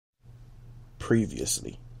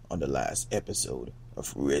Previously on the last episode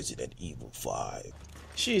of Resident Evil 5.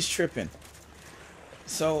 She's tripping.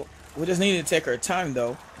 So we just need to take our time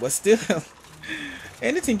though. But still,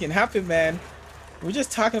 anything can happen, man. We're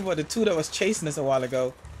just talking about the two that was chasing us a while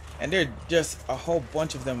ago. And they're just a whole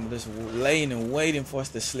bunch of them just laying and waiting for us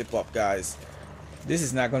to slip up, guys. This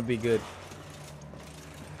is not going to be good.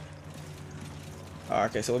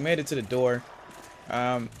 Okay, so we made it to the door.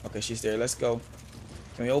 Okay, she's there. Let's go.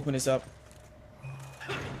 Can we open this up?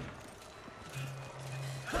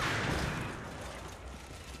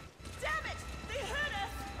 Damn it! They hurt us!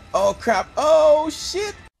 Oh crap! Oh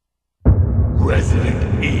shit!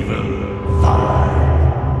 Resident Evil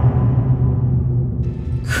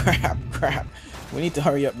 5. Crap. We need to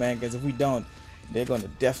hurry up, man, because if we don't, they're going to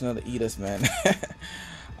definitely eat us, man.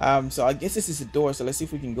 So I guess this is the door, so let's see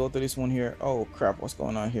if we can go through this one here. Oh crap, what's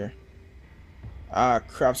going on here?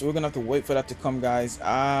 Crap, so we're gonna have to wait for that to come, guys.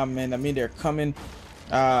 Man, I mean, they're coming.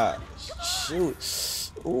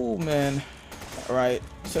 Shoot. Oh man. All right,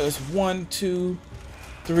 so it's 1, 2,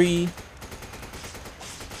 3.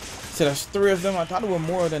 So there's 3 of them. I thought there were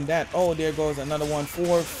more than that. Oh, there goes another one.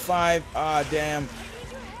 4, 5. Damn.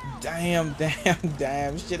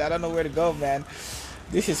 Shit, I don't know where to go, man.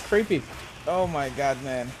 This is creepy. Oh my god,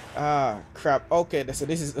 man. Crap. Okay, so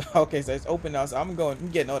this is okay, so it's open now, so I'm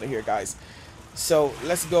getting out of here, guys. So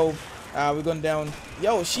let's go. We're going down.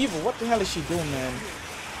 Yo, Shiva, what the hell is she doing, man?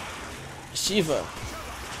 Shiva.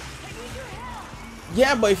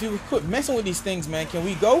 Yeah, but if you quit messing with these things, man, can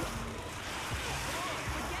we go?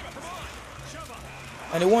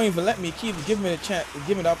 And it won't even let me keep giving me the chance,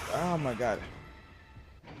 give it up. Oh my god.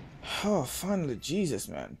 Oh, finally, Jesus,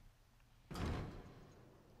 man.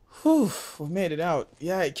 Whew, we made it out.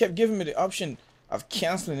 Yeah, it kept giving me the option of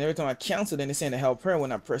canceling. Every time I canceled, then it's saying to help her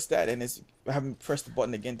when I press that, and I haven't pressed the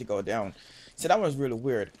button again to go down. So that was really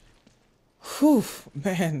weird. Whew,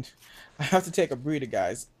 man. I have to take a breather,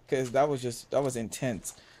 guys, because that was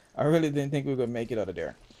intense. I really didn't think we were gonna make it out of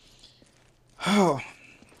there. Oh,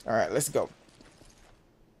 all right, let's go.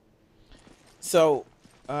 So,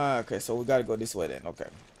 okay, so we gotta go this way then. Okay.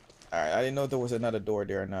 All right, I didn't know if there was another door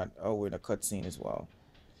there or not. Oh, we're in a cutscene as well.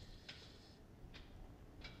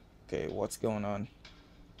 Okay, what's going on?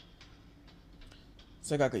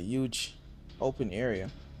 It's like a huge open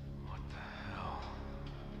area. What the hell?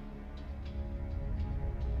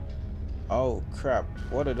 Oh crap!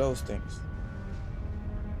 What are those things?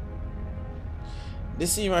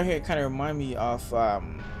 This scene right here kind of remind me of what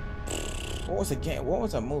was the game? What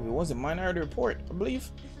was that movie? Was it Minority Report? I believe.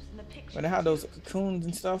 When they had those cocoons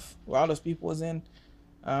and stuff, where all those people was in.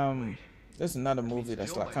 There's another movie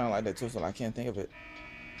that's like kind of like that too, so I can't think of it.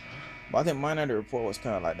 But I think Minority Report was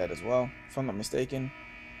kind of like that as well, if I'm not mistaken.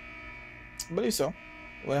 I believe so.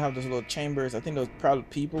 When they have those little chambers, I think those probably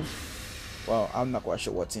people. Well, I'm not quite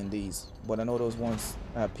sure what's in these, but I know those ones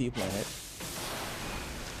have people in it.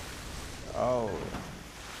 Oh.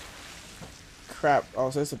 Crap. Oh,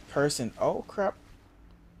 so it's a person. Oh, crap.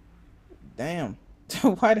 Damn.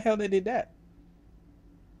 Why the hell they did that?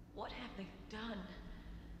 What have they done?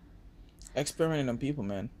 Experimenting on people,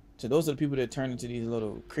 man. So those are the people that turn into these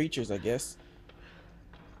little creatures, I guess.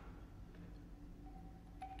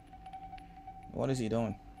 What is he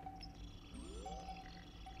doing?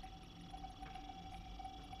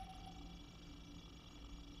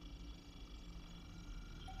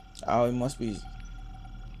 Oh, it must be.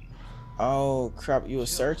 Oh crap! You were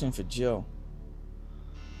searching for Jill.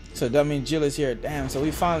 So that means Jill is here. Damn, so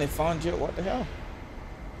we finally found Jill. What the hell?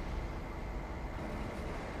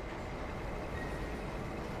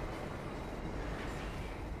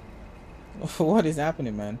 What is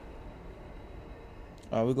happening, man?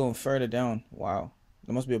 Oh, we're going further down. Wow.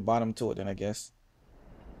 There must be a bottom to it then, I guess.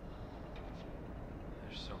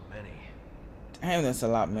 There's so many. Damn, that's a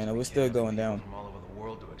lot, man. And we're still going down. From all over the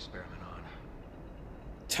world to experiment on.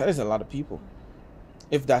 That is a lot of people.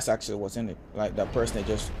 If that's actually what's in it. Like that person that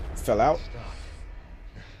just fell out.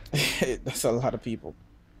 That's a lot of people.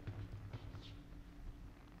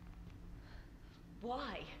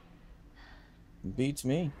 Why? Beats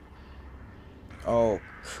me. Oh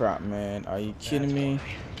crap, man. Are you kidding me?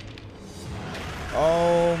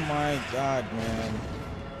 Oh my god, man.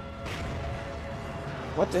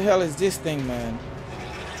 What the hell is this thing, man?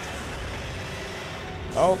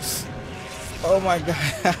 Oops. Oh my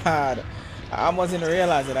god. I almost didn't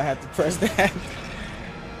realize that I had to press that.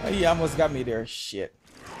 He almost got me there. Shit.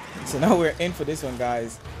 So now we're in for this one,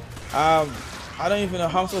 guys. I don't even know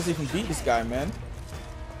how I'm supposed to even beat this guy, man.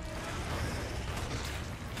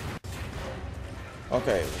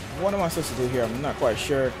 Okay, what am I supposed to do here? I'm not quite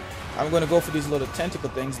sure. I'm gonna go for these little tentacle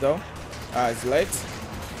things though. His legs.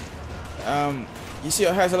 You see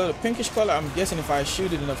it has a little pinkish color. I'm guessing if I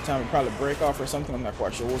shoot it enough time, it'll probably break off or something. I'm not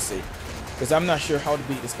quite sure. We'll see. Because I'm not sure how to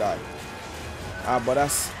beat this guy. But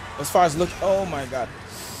that's, as far as look, oh my god.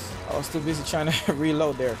 I was too busy trying to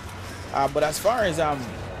reload there. But as far as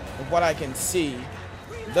what I can see,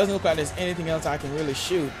 it doesn't look like there's anything else I can really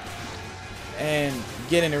shoot and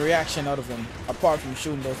get any reaction out of him, apart from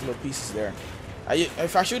shooting those little pieces there.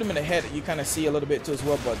 If I shoot him in the head, you kind of see a little bit too as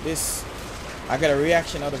well, but this, I got a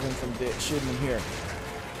reaction out of him from shooting him here.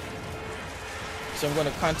 So I'm going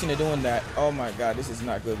to continue doing that. Oh my god, this is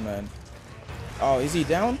not good, man. Oh, is he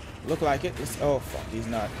down? Look like it. Oh fuck, he's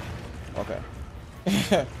not. Okay.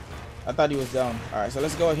 I thought he was down. Alright, so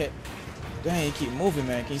let's go ahead. Dang, he keep moving,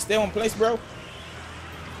 man. Can you stay on place, bro?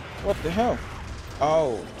 What the hell?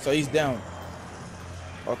 Oh, so he's down.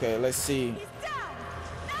 Okay, let's see.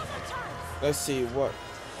 Let's see what.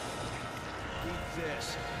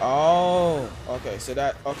 Oh, okay. So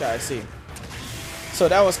that, okay, I see. So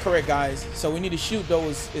that was correct, guys. So we need to shoot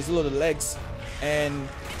his little legs, and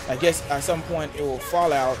I guess at some point it will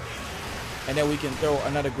fall out, and then we can throw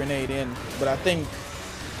another grenade in. But I think,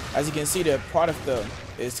 as you can see, that part of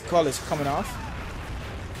his skull is coming off.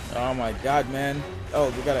 Oh my god, man.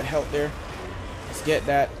 Oh, we got a health there. Let's get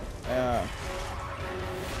that.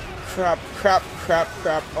 Crap.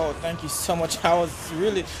 Oh, thank you so much. I was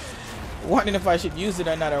really wondering if I should use it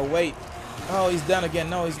or not, or wait. Oh, he's down again.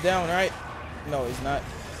 No, he's down, right? No, he's not.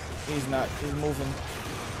 He's not. He's moving.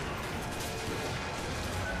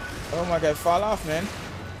 Oh my god, fall off, man.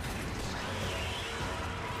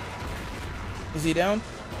 Is he down?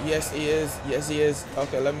 Yes, he is. Yes, he is.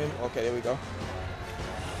 Okay, okay, there we go.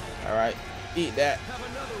 All right, eat that.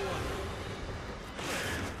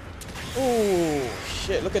 Ooh,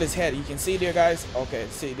 shit, look at his head. You can see there, guys. Okay,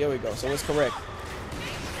 see, there we go. So it's correct.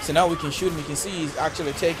 So now we can shoot him. You can see he's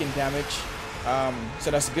actually taking damage.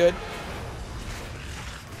 So that's good.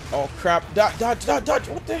 Oh crap, dodge.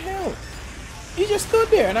 What the hell? He just stood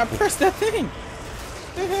there and I pressed that thing.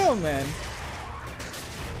 What the hell, man?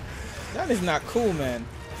 That is not cool, man.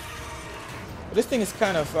 But this thing is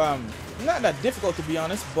kind of not that difficult, to be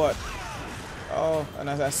honest, but oh, and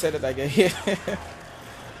as I said it, I get hit.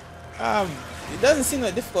 It doesn't seem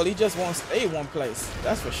that difficult. He just won't stay one place,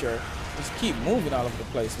 that's for sure. Just keep moving all over the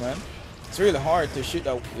place, man. It's really hard to shoot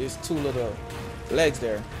out these two little legs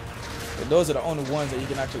there. But those are the only ones that you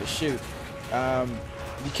can actually shoot.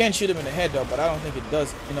 You can shoot him in the head though, but I don't think it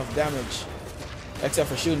does enough damage, except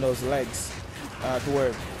for shooting those legs to where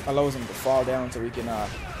it allows him to fall down so we can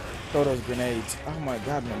throw those grenades. Oh my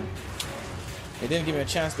god, man. It didn't give me a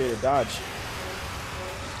chance there to dodge.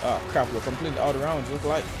 Oh crap, we're completely out of rounds, look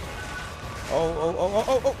like.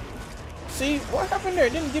 Oh. See, what happened there?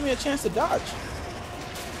 It didn't give me a chance to dodge.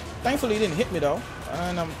 Thankfully, it didn't hit me though.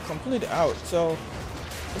 And I'm completely out. So,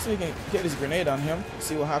 let's see if we can get this grenade on him.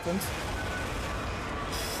 See what happens.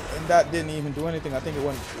 And that didn't even do anything. I think it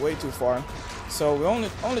went way too far. So, the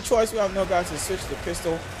only choice we have now, guys, is switch the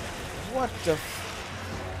pistol. What the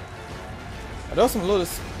Are those some little...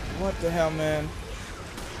 What the hell, man?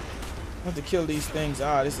 I have to kill these things.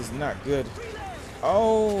 This is not good.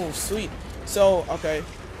 Oh, sweet. So, okay.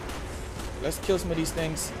 Let's kill some of these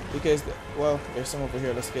things because, well, there's some over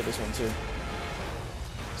here. Let's get this one too.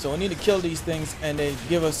 So we need to kill these things and they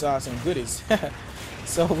give us some goodies.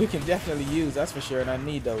 So we can definitely use, that's for sure, and I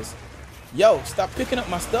need those. Yo, stop picking up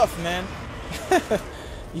my stuff, man.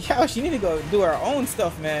 Yo, she need to go do her own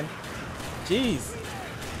stuff, man. Jeez.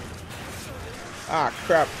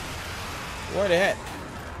 Crap. Where they at?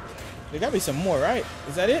 There gotta be some more, right?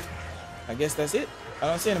 Is that it? I guess that's it. I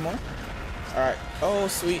don't see any more. Alright. Oh,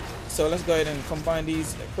 sweet. So let's go ahead and combine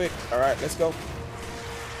these quick. Alright, let's go.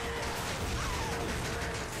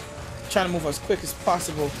 Trying to move as quick as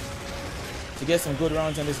possible to get some good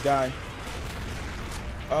rounds on this guy.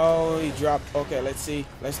 Oh, he dropped. Okay, let's see.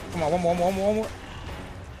 Let's come on. One more.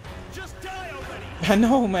 Just die already. I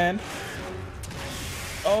know, man.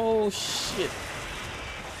 Oh shit.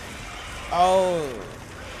 Oh,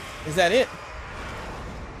 is that it?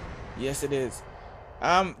 Yes, it is.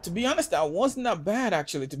 To be honest, that wasn't that bad,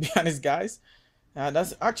 actually, to be honest, guys.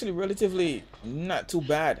 That's actually relatively not too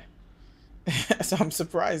bad. So I'm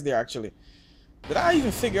surprised there, actually. Did I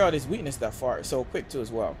even figure out his weakness that far? So quick, too, as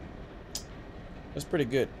well. That's pretty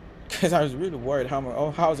good. Because I was really worried how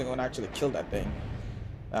I was going to actually kill that thing.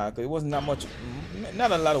 Because it wasn't that much,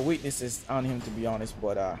 not a lot of weaknesses on him, to be honest.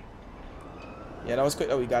 But, yeah, that was quick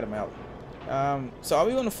that we got him out. So are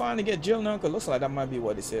we going to finally get Jill now? Because it looks like that might be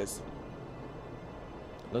what this is.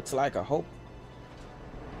 Looks like, I hope.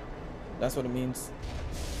 That's what it means.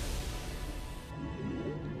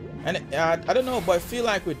 And I don't know, but I feel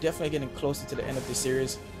like we're definitely getting closer to the end of the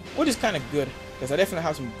series. which is kind of good because I definitely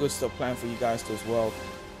have some good stuff planned for you guys too as well.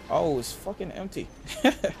 Oh, it's fucking empty.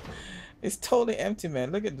 It's totally empty,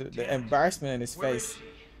 man. Look at the embarrassment in his face.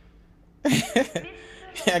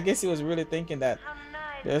 I guess he was really thinking that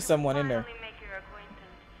there's someone in there.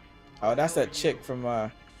 Oh, that's that chick from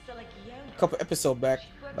a couple episodes back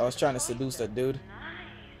that was trying to seduce that dude.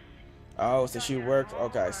 Oh, so she worked.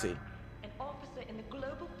 Okay, I see. An officer in the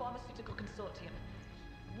Global Pharmaceutical Consortium.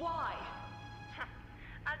 Why?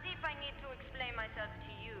 As if I need to explain myself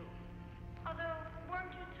to you. Although,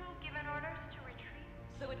 weren't you two given orders to retreat?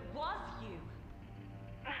 So it was you.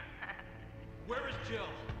 Where is Jill?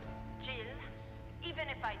 Jill, even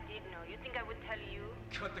if I did know, you think I would tell you?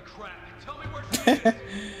 Cut the crap. Tell me where she is.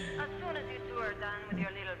 As soon as you two are done with your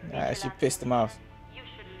little She pissed him off. you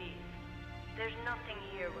should leave. There's nothing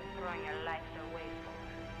here worth throwing your lives away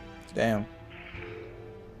for. Damn.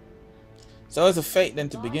 So it's a fate then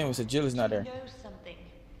to begin with, so Jill is not there. You know something.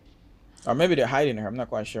 Or maybe they're hiding her, I'm not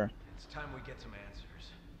quite sure. It's time we get some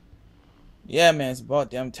answers. Yeah, man, it's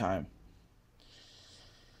about damn time.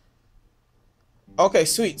 Okay,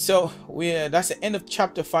 sweet. So that's the end of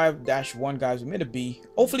chapter 5-1, guys. We made a B.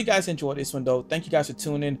 Hopefully you guys enjoyed this one though. Thank you guys for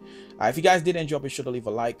tuning in. If you guys did enjoy, be sure to leave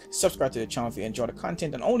a like, subscribe to the channel if you enjoy the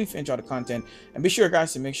content, and only if you enjoy the content. And be sure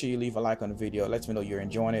guys to make sure you leave a like on the video. It lets me know you're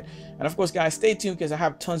enjoying it. And of course guys, stay tuned because I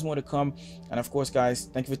have tons more to come. And of course guys,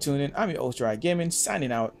 thank you for tuning in. I'm your host, Dry Gaming,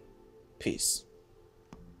 signing out. Peace.